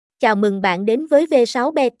Chào mừng bạn đến với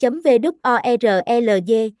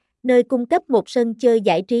v6bet.world, nơi cung cấp một sân chơi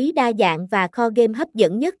giải trí đa dạng và kho game hấp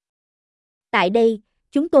dẫn nhất. Tại đây,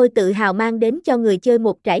 chúng tôi tự hào mang đến cho người chơi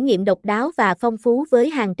một trải nghiệm độc đáo và phong phú với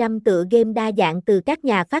hàng trăm tựa game đa dạng từ các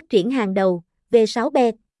nhà phát triển hàng đầu.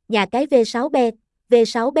 V6bet, nhà cái V6bet,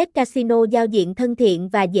 V6bet Casino giao diện thân thiện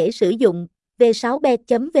và dễ sử dụng.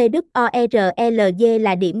 v6bet.world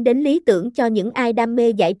là điểm đến lý tưởng cho những ai đam mê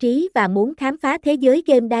giải trí và muốn khám phá thế giới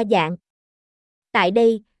game đa dạng. Tại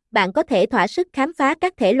đây, bạn có thể thỏa sức khám phá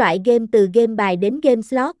các thể loại game từ game bài đến game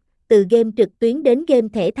slot, từ game trực tuyến đến game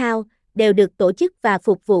thể thao, đều được tổ chức và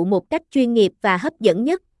phục vụ một cách chuyên nghiệp và hấp dẫn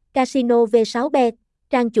nhất. Casino V6bet,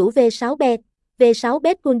 trang chủ V6bet,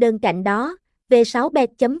 v6bet.world. Bên cạnh đó,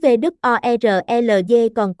 v6bet.world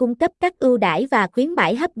còn cung cấp các ưu đãi và khuyến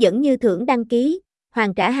mãi hấp dẫn như thưởng đăng ký,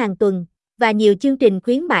 hoàn trả hàng tuần, và nhiều chương trình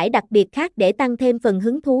khuyến mãi đặc biệt khác để tăng thêm phần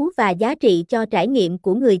hứng thú và giá trị cho trải nghiệm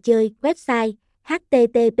của người chơi. Website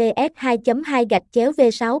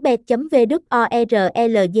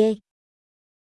https://v6bet.world